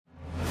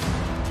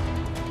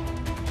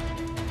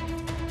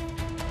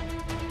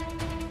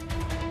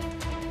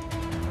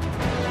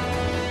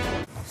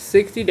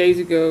60 days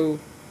ago,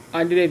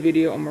 I did a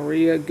video on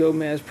Maria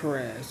Gomez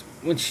Perez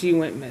when she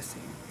went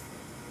missing.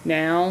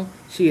 Now,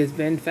 she has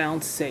been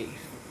found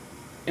safe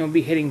and will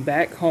be heading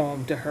back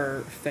home to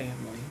her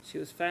family. She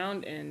was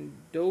found in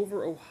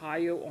Dover,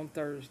 Ohio on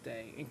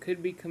Thursday and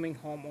could be coming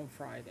home on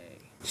Friday.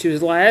 She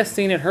was last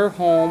seen at her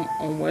home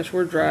on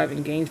Westward Drive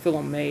in Gainesville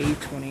on May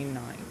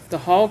 29th. The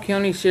Hall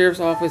County Sheriff's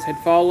Office had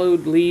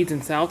followed leads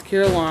in South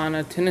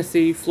Carolina,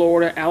 Tennessee,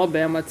 Florida,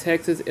 Alabama,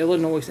 Texas,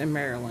 Illinois, and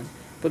Maryland,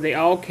 but they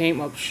all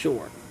came up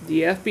short.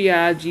 The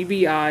FBI,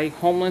 GBI,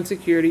 Homeland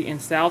Security,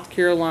 and South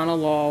Carolina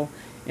Law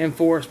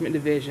Enforcement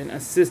Division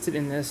assisted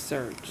in this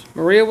search.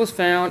 Maria was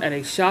found at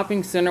a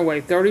shopping center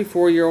with a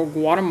 34-year-old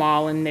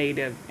Guatemalan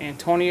native,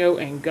 Antonio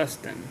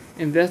Agustin.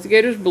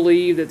 Investigators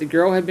believe that the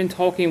girl had been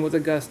talking with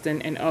Agustin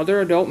and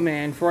other adult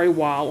men for a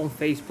while on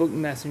Facebook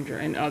Messenger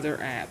and other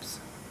apps.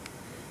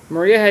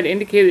 Maria had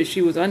indicated that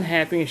she was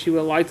unhappy and she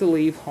would like to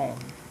leave home.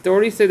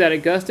 Authorities say that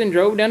Agustin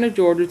drove down to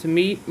Georgia to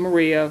meet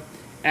Maria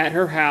at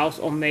her house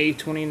on May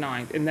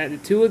 29th, and that the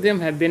two of them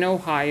have been in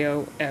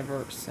Ohio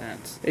ever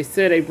since. They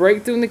said a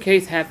breakthrough in the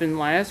case happened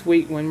last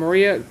week when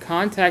Maria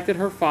contacted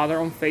her father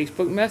on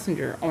Facebook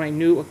Messenger on a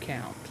new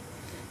account,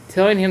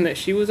 telling him that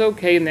she was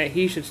okay and that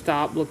he should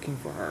stop looking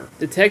for her.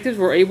 Detectives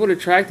were able to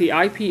track the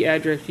IP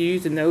address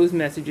used in those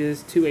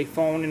messages to a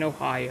phone in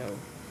Ohio.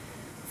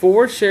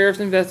 4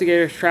 sheriff's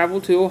investigators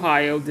traveled to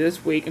Ohio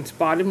this week and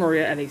spotted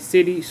Maria at a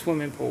city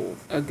swimming pool.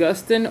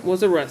 Agustin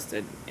was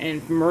arrested,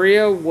 and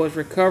Maria was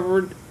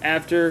recovered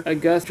after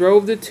August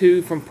drove the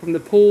two from the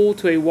pool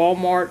to a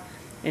Walmart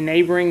in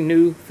neighboring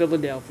New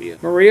Philadelphia.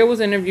 Maria was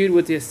interviewed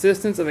with the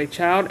assistance of a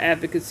child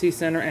advocacy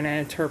center and an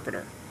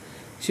interpreter.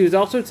 She was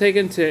also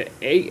taken to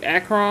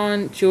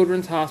Akron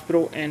Children's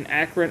Hospital in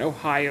Akron,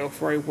 Ohio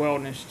for a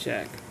wellness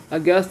check.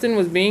 Agustin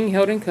was being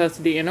held in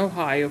custody in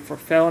Ohio for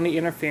felony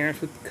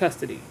interference with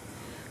custody,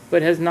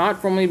 but has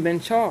not formally been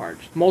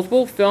charged.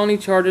 Multiple felony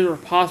charges are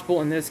possible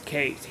in this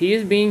case. He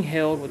is being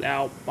held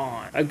without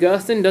bond.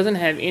 Agustin doesn't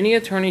have any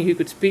attorney who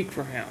could speak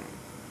for him.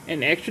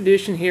 An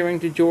extradition hearing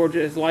to Georgia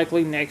is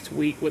likely next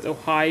week, with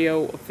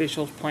Ohio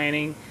officials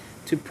planning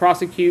to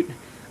prosecute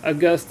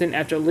Agustin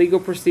after legal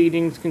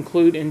proceedings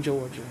conclude in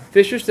Georgia.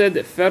 Fisher said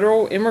that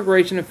federal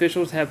immigration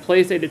officials have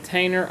placed a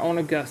detainer on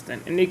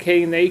Agustin,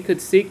 indicating they could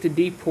seek to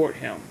deport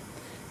him.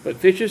 But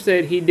Fisher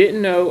said he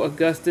didn't know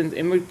Agustin's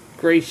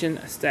immigration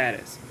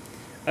status.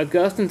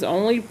 Agustin's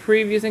only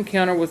previous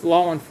encounter with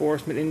law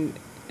enforcement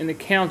in the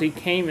county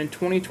came in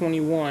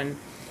 2021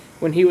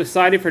 when he was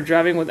cited for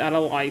driving without a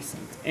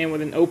license and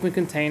with an open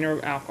container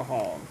of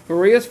alcohol.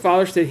 Maria's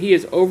father said he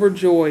is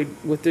overjoyed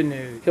with the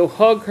news. He'll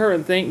hug her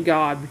and thank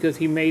God because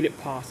he made it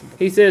possible.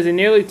 He says a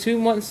nearly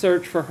 2-month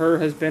search for her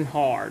has been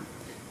hard,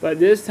 but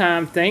this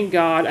time, thank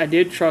God, I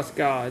did trust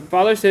God.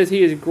 Father says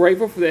he is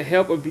grateful for the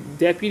help of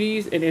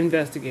deputies and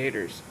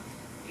investigators.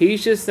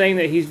 He's just saying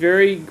that he's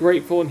very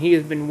grateful and he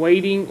has been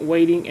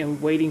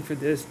waiting for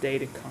this day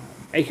to come.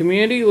 A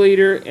community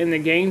leader in the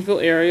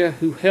Gainesville area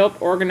who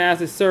helped organize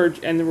the search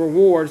and the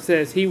reward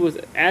says he was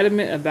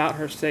adamant about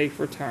her safe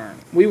return.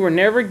 We were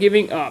never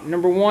giving up.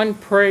 Number one,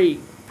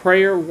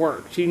 prayer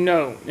works,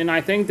 and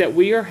I think that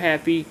we are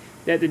happy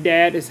that the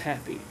dad is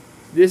happy.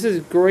 This is a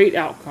great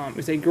outcome.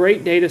 It's a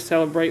great day to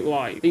celebrate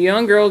life. The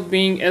young girl is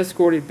being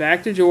escorted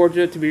back to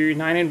Georgia to be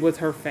reunited with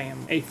her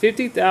family. A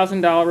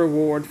 $50,000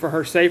 reward for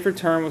her safe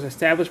return was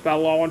established by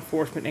law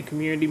enforcement and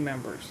community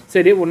members.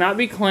 Said it will not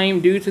be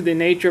claimed due to the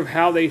nature of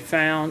how they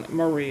found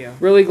Maria.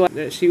 Really glad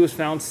that she was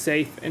found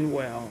safe and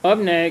well. Up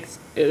next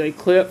is a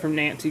clip from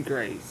Nancy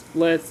Grace.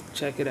 Let's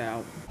check it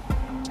out.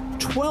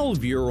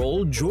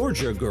 12-year-old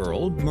Georgia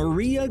girl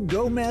Maria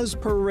Gomez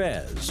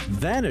Perez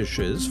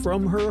vanishes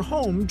from her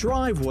home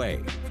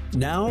driveway.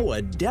 Now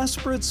a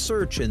desperate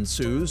search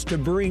ensues to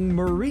bring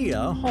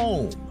Maria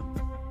home.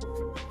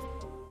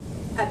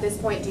 At this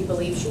point, do you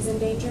believe she's in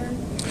danger?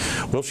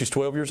 Well, she's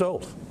 12 years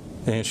old,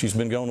 and she's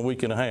been gone a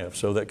week and a half,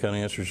 so that kind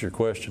of answers your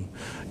question.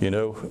 I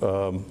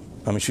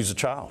mean, she's a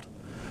child,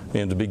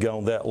 and to be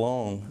gone that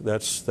long,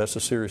 that's a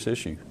serious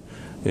issue.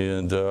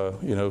 And,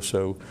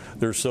 so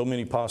there's so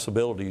many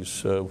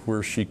possibilities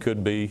where she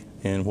could be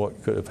and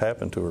what could have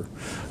happened to her.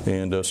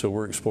 And so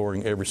we're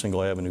exploring every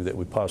single avenue that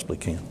we possibly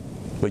can.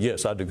 But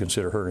yes, I do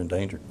consider her in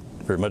danger,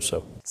 very much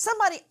so.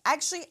 Somebody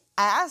actually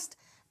asked,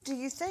 do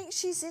you think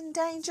she's in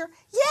danger?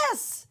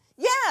 Yes,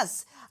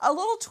 yes. A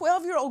little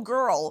 12-year-old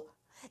girl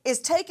is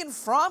taken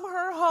from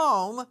her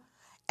home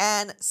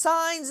and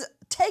signs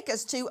take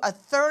us to a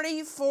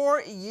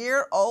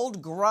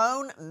 34-year-old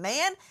grown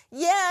man.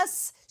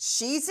 Yes,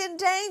 she's in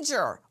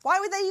danger. Why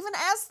would they even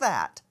ask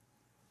that?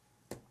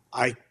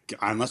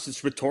 Unless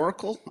it's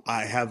rhetorical,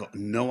 I have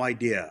no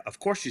idea. Of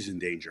course she's in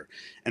danger.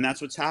 And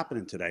that's what's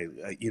happening today.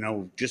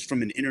 Just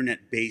from an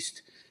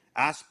internet-based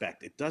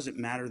aspect, it doesn't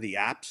matter the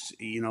apps.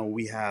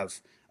 We have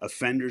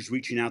offenders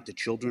reaching out to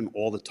children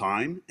all the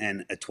time,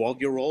 and a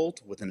 12-year-old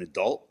with an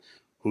adult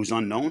who's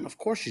unknown, of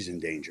course she's in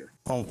danger.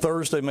 On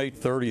Thursday, May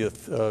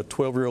 30th,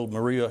 12-year-old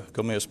Maria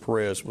Gomez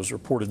Perez was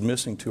reported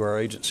missing to our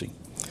agency.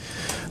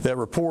 That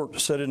report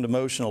set into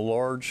motion a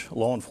large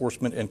law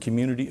enforcement and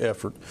community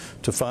effort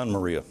to find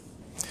Maria.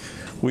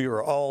 We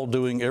are all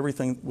doing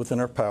everything within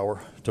our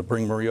power to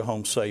bring Maria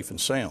home safe and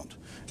sound.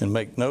 And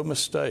make no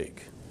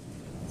mistake,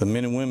 the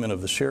men and women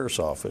of the Sheriff's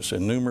Office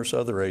and numerous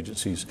other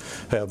agencies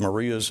have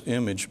Maria's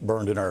image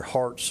burned in our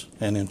hearts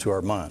and into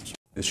our minds.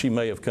 She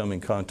may have come in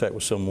contact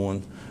with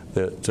someone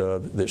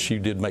that she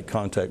did make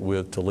contact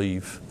with to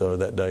leave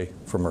that day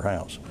from her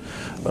house.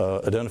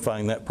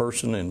 Identifying that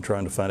person and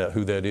trying to find out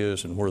who that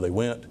is and where they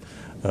went,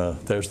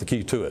 there's the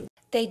key to it.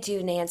 They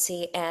do,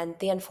 Nancy, and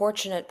the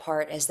unfortunate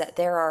part is that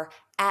there are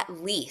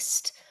at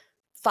least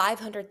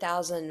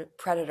 500,000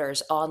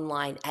 predators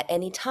online at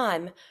any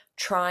time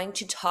trying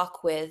to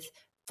talk with,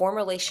 form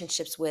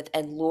relationships with,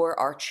 and lure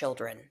our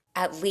children.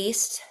 At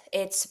least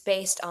it's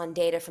based on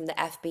data from the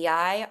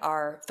FBI.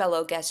 Our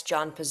fellow guest,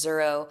 John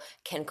Pizzurro,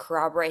 can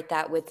corroborate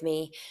that with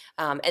me.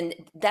 And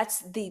that's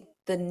the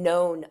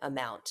known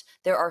amount.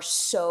 There are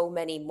so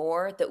many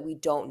more that we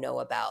don't know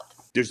about.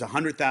 There's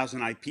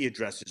 100,000 IP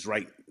addresses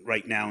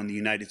right now in the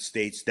United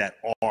States that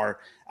are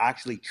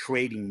actually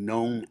trading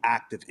known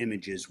active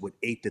images with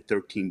 8 to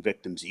 13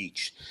 victims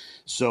each.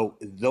 So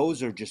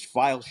those are just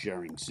file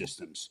sharing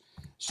systems.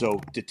 So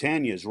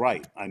Titania is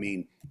right. I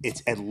mean,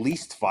 it's at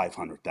least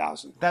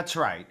 500,000. That's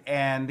right.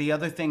 And the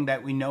other thing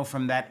that we know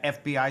from that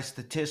FBI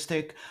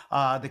statistic,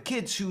 the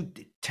kids who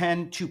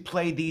tend to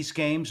play these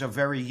games are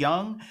very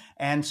young.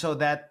 And so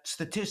that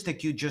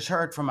statistic you just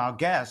heard from our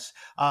guests,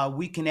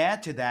 we can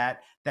add to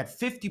that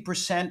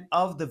 50%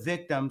 of the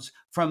victims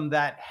from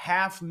that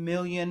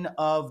 500,000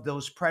 of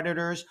those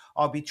predators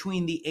are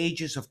between the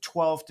ages of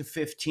 12 to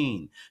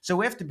 15. So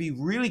we have to be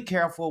really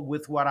careful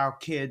with what our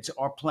kids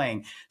are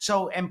playing.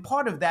 So, and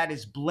part of that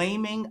is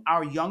blaming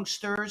our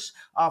youngsters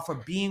for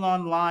being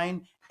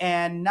online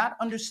and not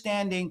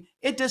understanding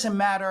it doesn't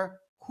matter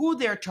who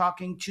they're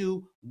talking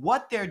to,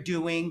 what they're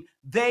doing.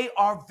 They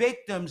are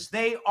victims.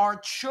 They are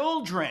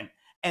children.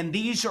 And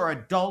these are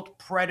adult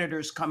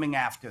predators coming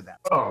after them.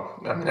 Oh,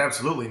 I mean,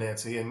 absolutely,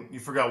 Nancy. And you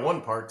forgot one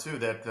part too,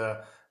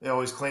 that they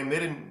always claim they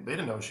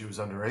didn't know she was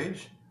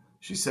underage.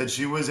 She said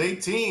she was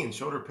 18,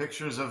 showed her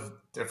pictures of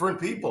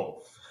different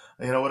people,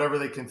 whatever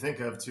they can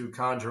think of to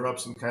conjure up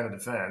some kind of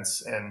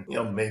defense. And,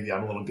 maybe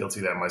I'm a little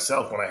guilty of that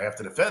myself when I have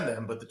to defend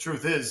them. But the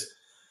truth is,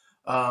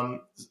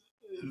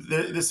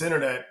 this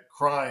internet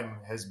crime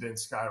has been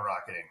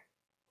skyrocketing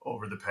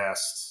over the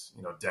past,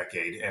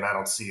 decade, and I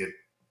don't see it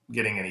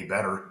getting any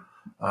better.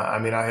 I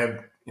mean, I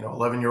have,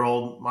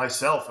 11-year-old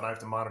myself, and I have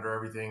to monitor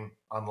everything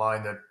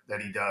online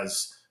that he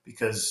does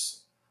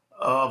because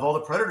of all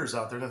the predators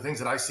out there, the things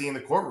that I see in the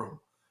courtroom.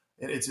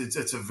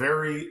 It's a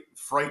very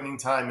frightening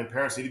time, and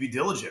parents need to be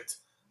diligent.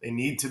 They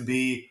need to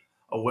be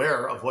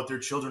aware of what their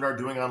children are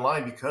doing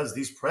online because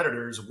these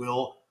predators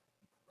will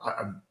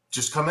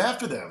just come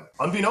after them,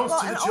 unbeknownst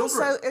to the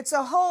children. Also, it's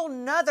a whole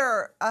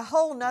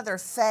nother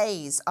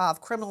phase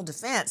of criminal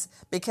defense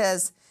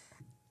because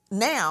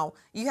now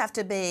you have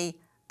to be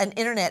an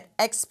internet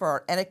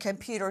expert and a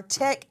computer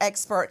tech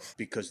expert.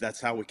 Because that's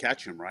how we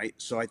catch them, right?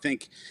 So I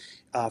think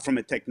from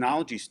a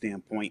technology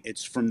standpoint,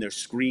 it's from their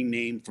screen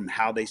name, from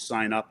how they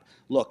sign up.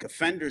 Look,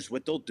 offenders,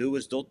 what they'll do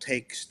is they'll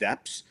take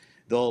steps.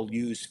 They'll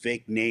use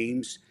fake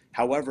names.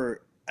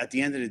 However, at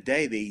the end of the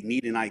day, they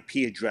need an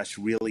IP address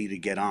really to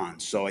get on.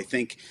 So I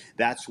think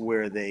that's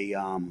where they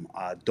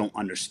don't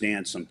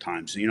understand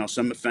sometimes.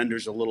 Some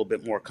offenders are a little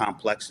bit more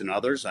complex than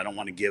others. I don't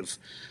want to give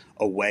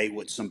away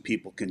what some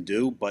people can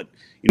do, but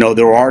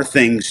there are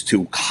things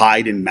to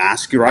hide and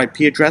mask your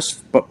IP address,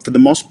 but for the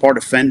most part,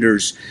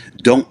 offenders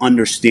don't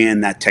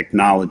understand that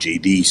technology.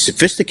 The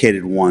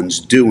sophisticated ones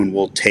do and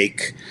will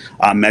take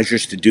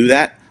measures to do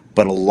that,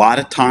 but a lot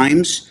of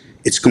times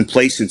it's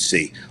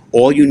complacency.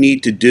 All you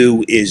need to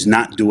do is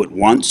not do it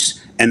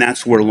once, and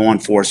that's where law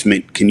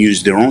enforcement can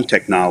use their own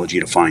technology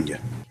to find you.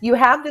 You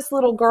have this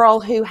little girl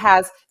who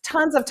has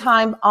tons of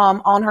time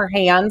on her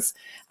hands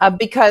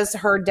because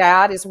her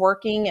dad is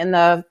working in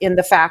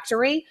the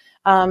factory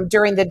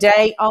during the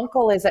day.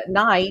 Uncle is at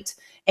night.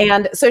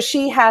 And so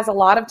she has a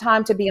lot of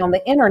time to be on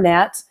the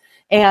internet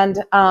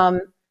and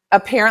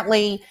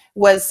apparently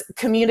was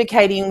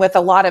communicating with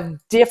a lot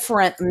of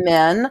different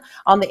men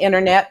on the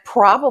internet,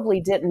 probably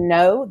didn't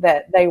know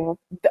that they were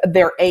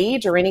their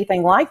age or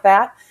anything like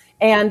that.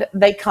 And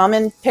they come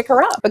and pick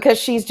her up because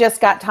she's just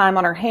got time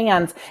on her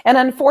hands. And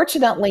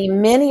unfortunately,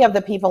 many of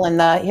the people in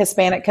the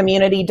Hispanic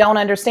community don't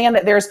understand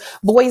that there's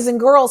boys and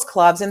girls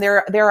clubs and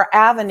there are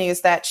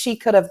avenues that she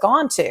could have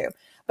gone to.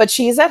 But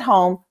she's at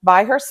home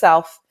by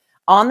herself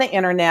on the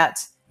internet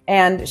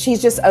and she's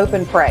just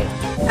open prey.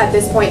 At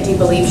this point, do you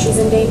believe she's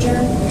in danger?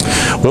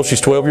 Well,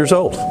 she's 12 years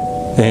old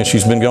and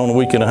she's been gone a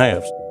week and a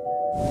half.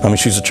 I mean,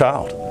 she's a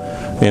child.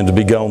 And to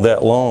be gone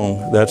that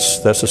long,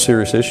 that's a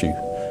serious issue.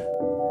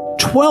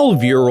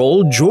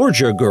 12-year-old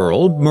Georgia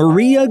girl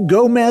Maria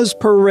Gomez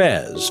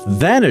Perez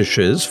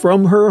vanishes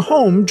from her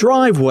home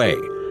driveway.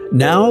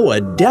 Now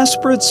a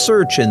desperate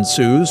search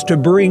ensues to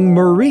bring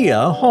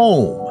Maria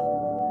home.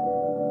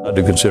 I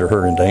do consider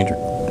her in danger,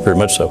 very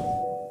much so.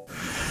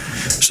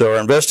 So our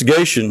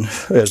investigation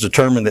has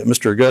determined that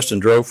Mr. Augustin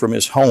drove from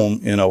his home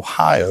in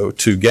Ohio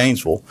to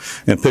Gainesville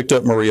and picked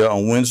up Maria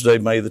on Wednesday,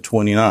 May the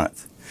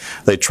 29th.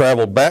 They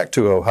traveled back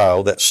to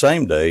Ohio that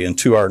same day, and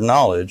to our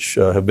knowledge,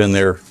 have been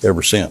there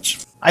ever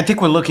since. I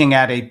think we're looking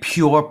at a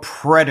pure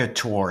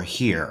predator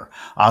here,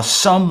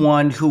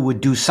 someone who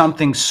would do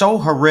something so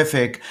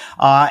horrific.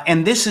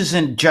 And this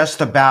isn't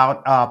just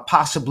about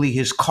possibly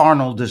his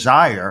carnal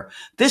desire.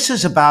 This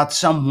is about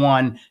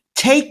someone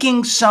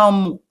taking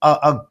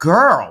a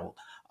girl,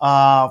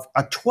 a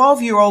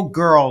 12-year-old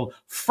girl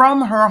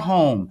from her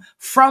home,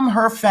 from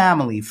her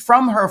family,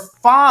 from her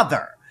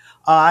father,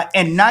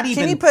 and not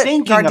even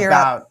thinking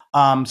about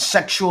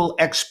sexual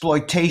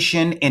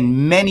exploitation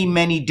in many,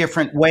 many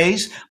different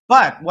ways.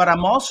 But what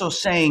I'm also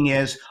saying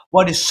is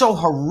what is so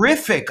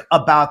horrific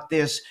about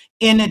this,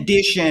 in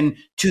addition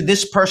to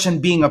this person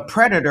being a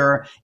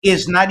predator,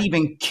 is not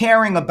even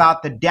caring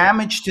about the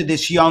damage to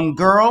this young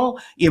girl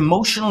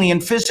emotionally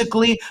and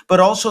physically, but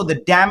also the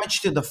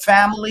damage to the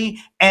family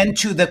and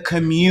to the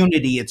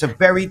community. It's a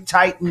very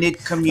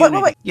tight-knit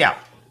community. Wait. Yeah.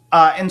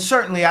 And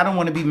certainly, I don't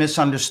want to be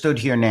misunderstood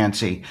here,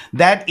 Nancy.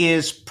 That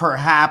is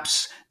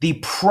perhaps the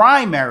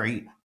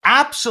primary,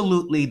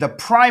 absolutely the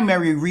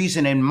primary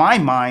reason in my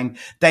mind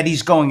that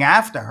he's going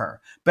after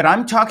her. But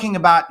I'm talking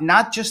about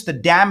not just the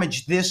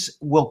damage this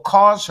will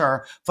cause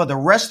her for the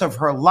rest of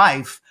her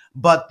life,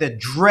 but the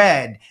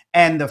dread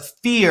and the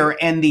fear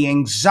and the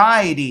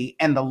anxiety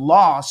and the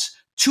loss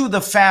to the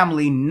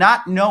family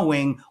not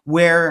knowing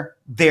where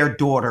their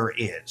daughter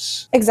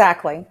is.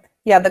 Exactly.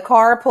 Yeah, the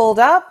car pulled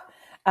up.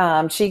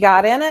 She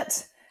got in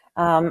it.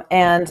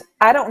 And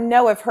I don't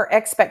know if her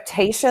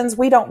expectations,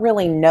 we don't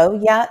really know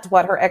yet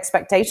what her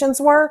expectations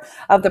were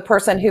of the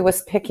person who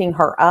was picking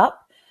her up.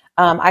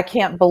 I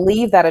can't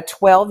believe that a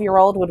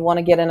 12-year-old would want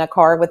to get in a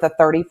car with a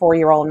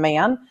 34-year-old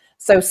man.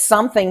 So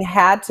something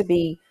had to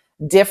be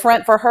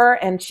different for her,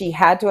 and she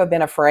had to have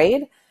been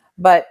afraid,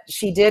 but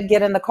she did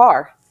get in the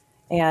car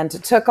and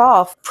took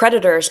off.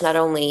 Predators not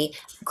only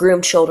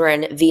groom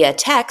children via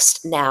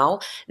text now,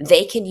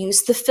 they can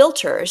use the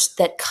filters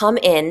that come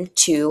in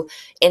to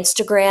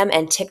Instagram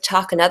and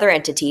TikTok and other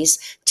entities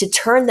to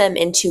turn them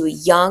into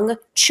young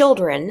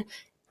children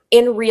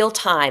in real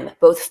time,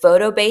 both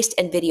photo-based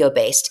and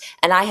video-based.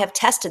 And I have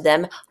tested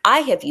them,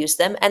 I have used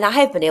them, and I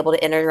have been able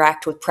to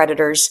interact with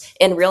predators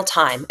in real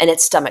time, and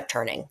it's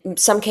stomach-turning. In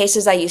some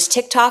cases, I use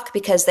TikTok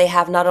because they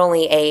have not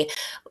only a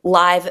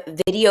live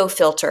video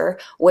filter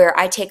where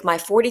I take my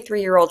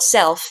 43-year-old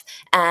self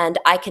and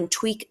I can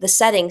tweak the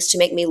settings to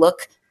make me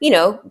look,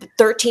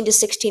 13 to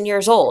 16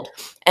 years old.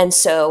 And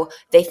so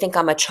they think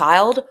I'm a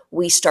child.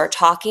 We start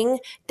talking.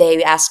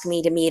 They ask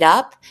me to meet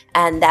up,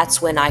 and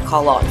that's when I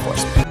call law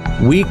enforcement.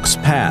 Weeks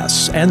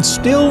pass, and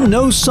still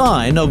no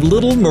sign of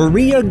little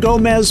Maria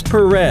Gomez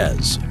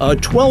Perez, a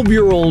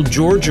 12-year-old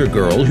Georgia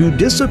girl who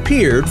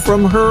disappeared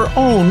from her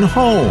own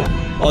home.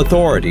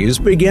 Authorities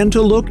begin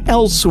to look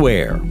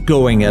elsewhere,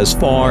 going as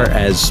far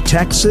as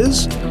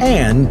Texas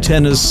and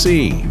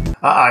Tennessee.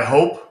 I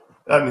hope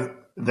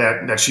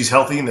that she's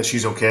healthy and that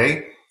she's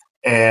okay.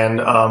 And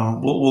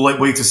we'll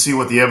wait to see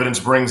what the evidence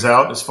brings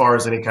out as far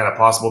as any kind of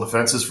possible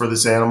defenses for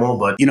this animal.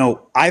 But,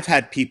 I've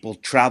had people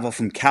travel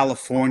from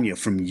California,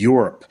 from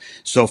Europe.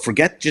 So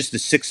forget just the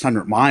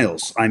 600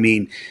 miles. I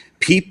mean,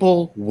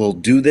 people will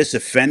do this,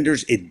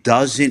 offenders. It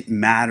doesn't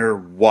matter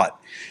what.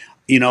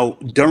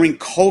 During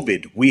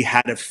COVID, we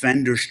had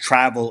offenders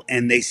travel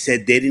and they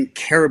said they didn't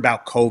care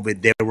about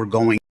COVID. They were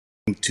going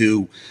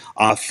to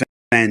offend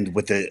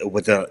with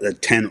a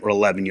 10 or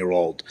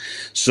 11-year-old.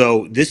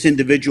 So this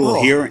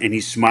individual here, and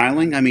he's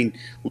smiling. I mean,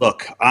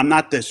 look, I'm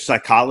not the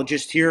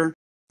psychologist here,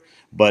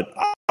 but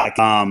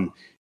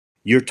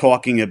you're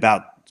talking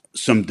about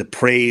some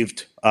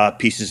depraved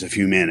pieces of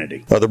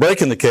humanity. The break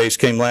in the case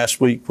came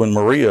last week when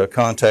Maria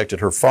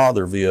contacted her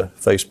father via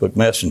Facebook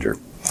Messenger.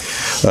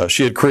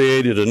 She had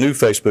created a new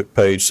Facebook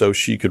page so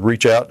she could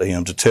reach out to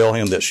him to tell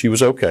him that she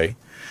was okay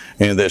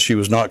and that she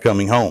was not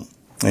coming home.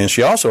 And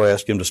she also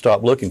asked him to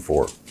stop looking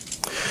for her.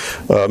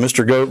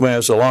 Mr.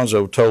 Gomez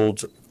Alonso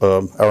told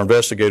our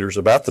investigators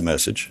about the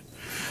message,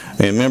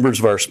 and members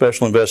of our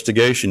Special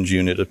Investigations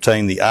Unit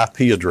obtained the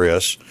IP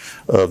address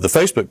of the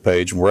Facebook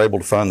page and were able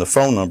to find the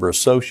phone number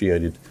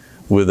associated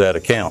with that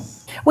account.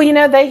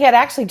 Well, they had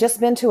actually just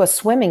been to a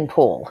swimming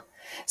pool.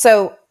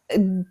 So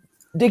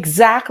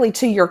exactly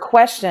to your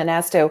question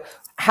as to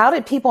how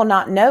did people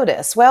not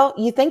notice? Well,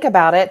 you think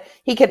about it,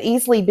 she could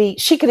easily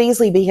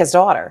be his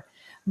daughter.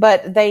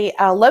 But they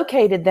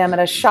located them at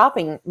a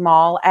shopping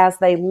mall as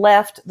they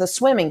left the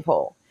swimming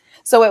pool.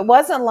 So it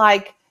wasn't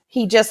like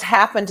he just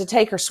happened to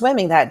take her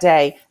swimming that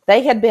day.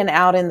 They had been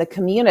out in the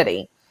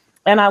community.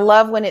 And I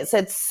love when it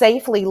said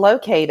safely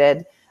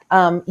located.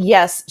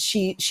 Yes,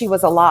 she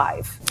was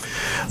alive.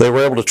 They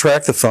were able to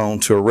track the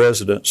phone to a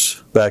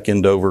residence back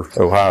in Dover,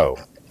 Ohio.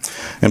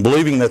 And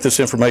believing that this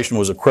information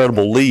was a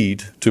credible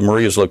lead to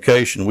Maria's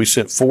location, we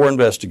sent 4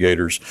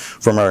 investigators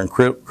from our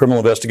Criminal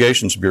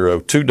Investigations Bureau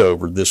to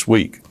Dover this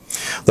week.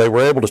 They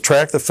were able to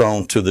track the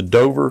phone to the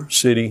Dover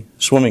City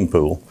swimming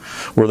pool,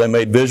 where they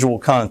made visual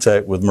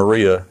contact with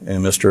Maria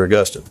and Mr.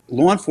 Augustin.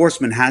 Law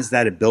enforcement has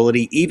that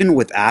ability, even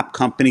with app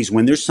companies,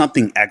 when there's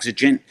something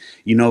exigent,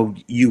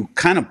 you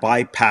kind of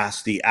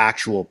bypass the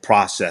actual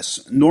process.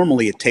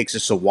 Normally, it takes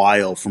us a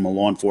while from a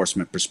law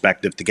enforcement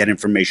perspective to get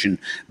information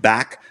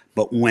back.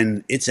 But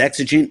when it's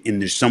exigent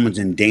and there's someone's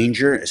in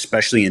danger,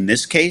 especially in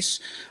this case,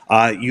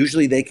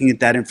 usually they can get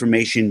that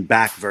information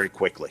back very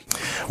quickly.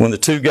 When the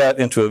 2 got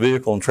into a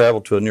vehicle and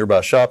traveled to a nearby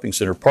shopping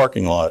center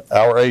parking lot,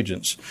 our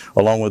agents,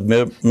 along with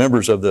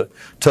members of the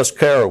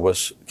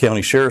Tuscarawas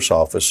County Sheriff's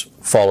Office,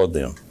 followed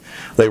them.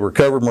 They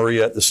recovered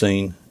Maria at the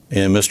scene,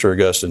 and Mr.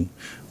 Augustin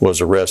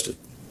was arrested.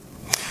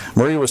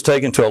 Maria was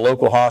taken to a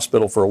local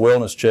hospital for a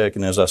wellness check,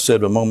 and as I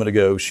said a moment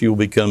ago, she will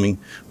be coming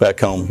back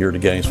home here to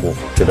Gainesville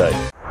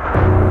today.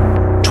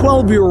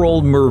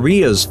 12-year-old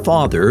Maria's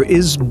father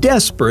is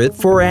desperate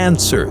for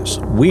answers,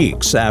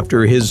 weeks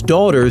after his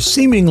daughter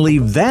seemingly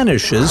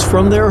vanishes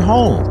from their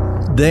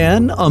home.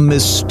 Then a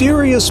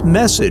mysterious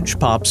message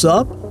pops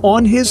up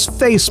on his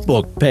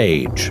Facebook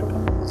page.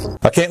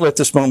 I can't let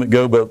this moment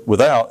go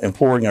without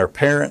imploring our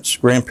parents,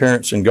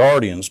 grandparents, and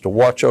guardians to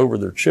watch over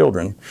their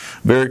children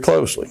very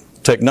closely.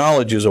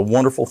 Technology is a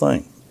wonderful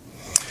thing.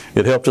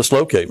 It helped us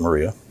locate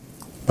Maria,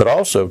 but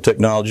also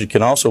technology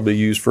can also be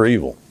used for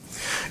evil.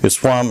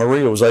 It's why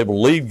Maria was able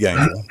to leave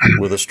Gainesville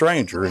with a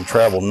stranger and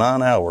travel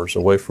 9 hours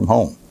away from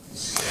home.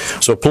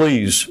 So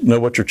please know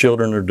what your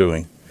children are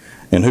doing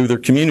and who they're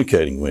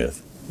communicating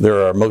with.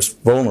 They're our most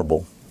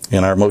vulnerable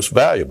and our most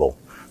valuable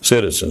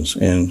citizens,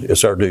 and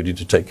it's our duty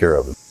to take care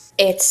of them.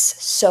 It's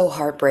so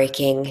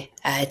heartbreaking.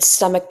 It's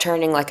stomach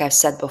turning, like I've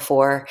said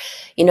before.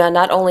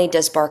 Not only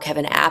does Bark have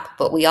an app,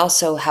 but we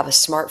also have a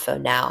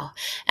smartphone now.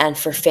 And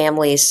for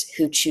families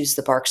who choose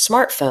the Bark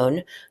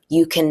smartphone,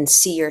 you can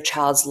see your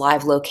child's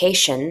live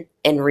location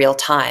in real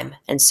time.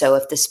 And so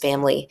if this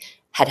family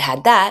had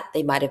had that,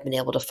 they might have been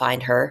able to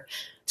find her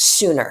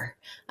sooner.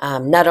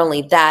 Not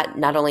only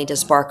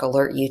does Bark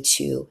alert you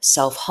to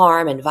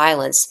self-harm and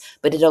violence,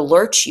 but it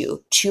alerts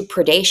you to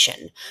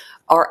predation.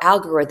 Our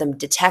algorithm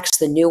detects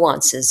the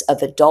nuances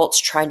of adults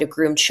trying to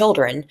groom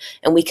children,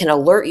 and we can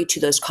alert you to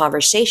those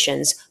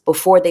conversations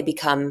before they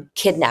become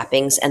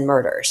kidnappings and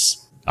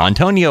murders.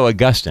 Antonio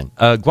Augustin,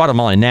 a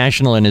Guatemalan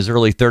national in his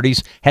early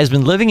 30s, has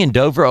been living in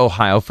Dover,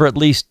 Ohio for at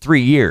least 3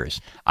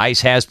 years.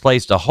 ICE has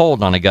placed a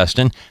hold on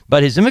Augustin,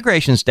 but his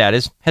immigration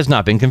status has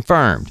not been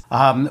confirmed.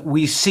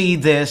 We see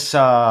this,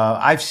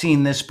 I've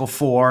seen this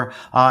before,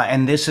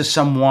 and this is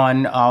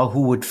someone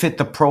who would fit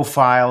the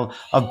profile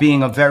of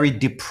being a very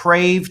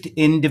depraved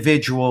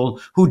individual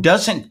who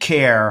doesn't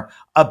care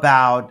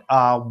about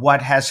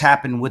what has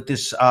happened with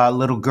this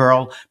little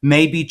girl,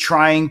 maybe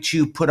trying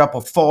to put up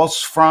a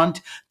false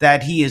front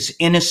that he is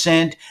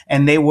innocent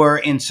and they were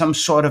in some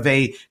sort of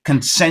a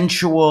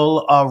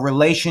consensual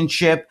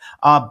relationship,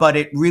 but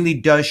it really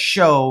does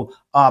show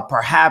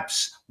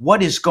perhaps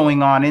what is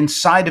going on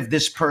inside of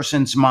this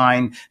person's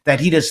mind, that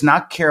he does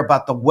not care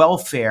about the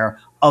welfare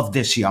of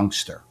this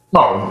youngster.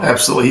 Oh,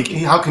 absolutely.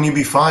 How can you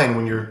be fine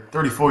when you're a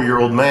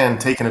 34-year-old man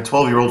taking a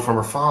 12-year-old from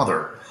her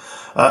father?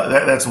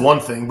 That's one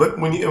thing. But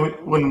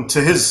when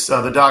to his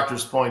the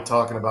doctor's point,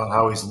 talking about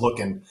how he's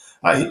looking,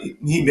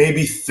 he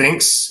maybe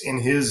thinks in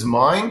his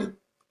mind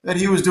that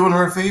he was doing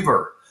her a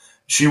favor.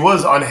 She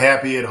was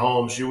unhappy at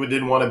home. She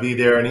didn't want to be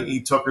there, and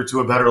he took her to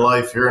a better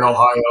life here in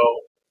Ohio,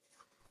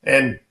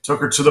 and took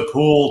her to the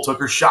pool, took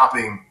her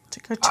shopping.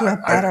 Took her to a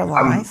better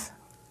life.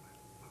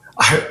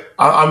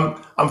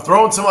 I'm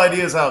throwing some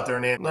ideas out there,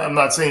 Nan. I'm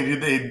not saying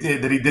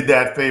that he did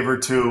that favor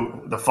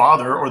to the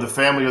father or the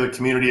family or the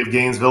community of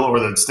Gainesville or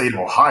the state of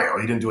Ohio.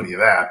 He didn't do any of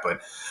that, but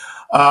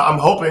I'm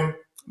hoping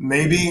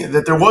maybe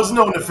that there was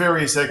no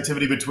nefarious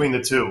activity between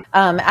the two.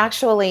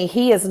 Actually,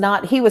 he is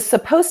not. He was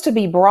supposed to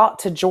be brought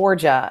to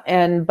Georgia,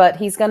 but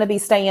he's going to be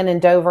staying in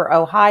Dover,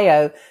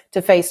 Ohio,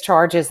 to face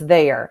charges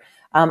there.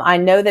 I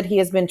know that he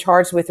has been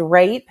charged with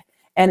rape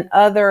and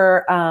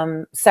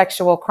other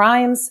sexual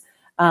crimes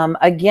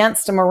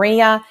against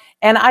Maria.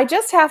 And I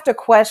just have to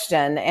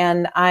question,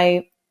 and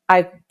I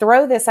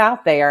throw this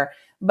out there,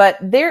 but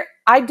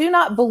I do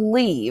not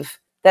believe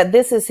that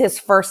this is his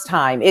first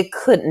time. It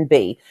couldn't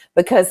be,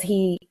 because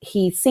he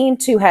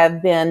seemed to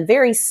have been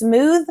very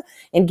smooth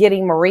in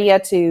getting Maria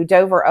to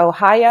Dover,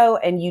 Ohio.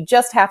 And you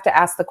just have to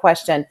ask the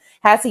question,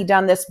 has he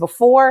done this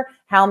before?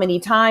 How many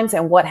times?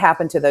 And what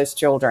happened to those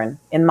children,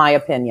 in my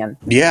opinion?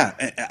 Yeah,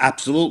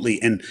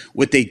 absolutely. And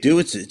what they do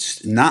is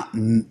it's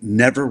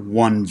never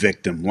one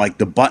victim. Like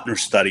the Butner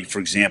study, for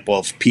example,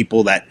 of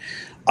people that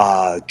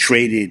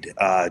traded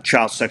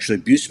child sexual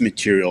abuse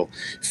material,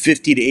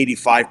 50 to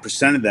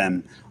 85% of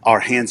them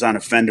are hands-on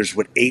offenders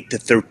with 8 to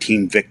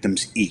 13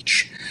 victims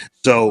each.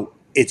 So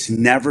it's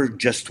never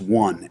just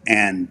one.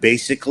 And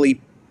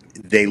basically,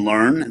 they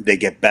learn, they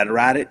get better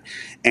at it.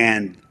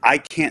 And I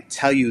can't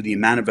tell you the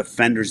amount of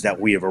offenders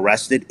that we have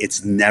arrested.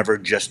 It's never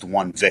just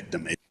one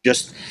victim.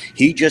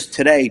 He just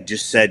today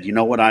just said, you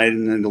know what,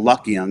 I'm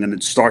lucky, I'm going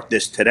to start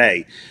this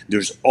today.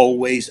 There's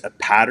always a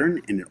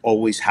pattern, and it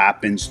always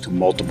happens to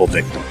multiple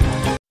victims.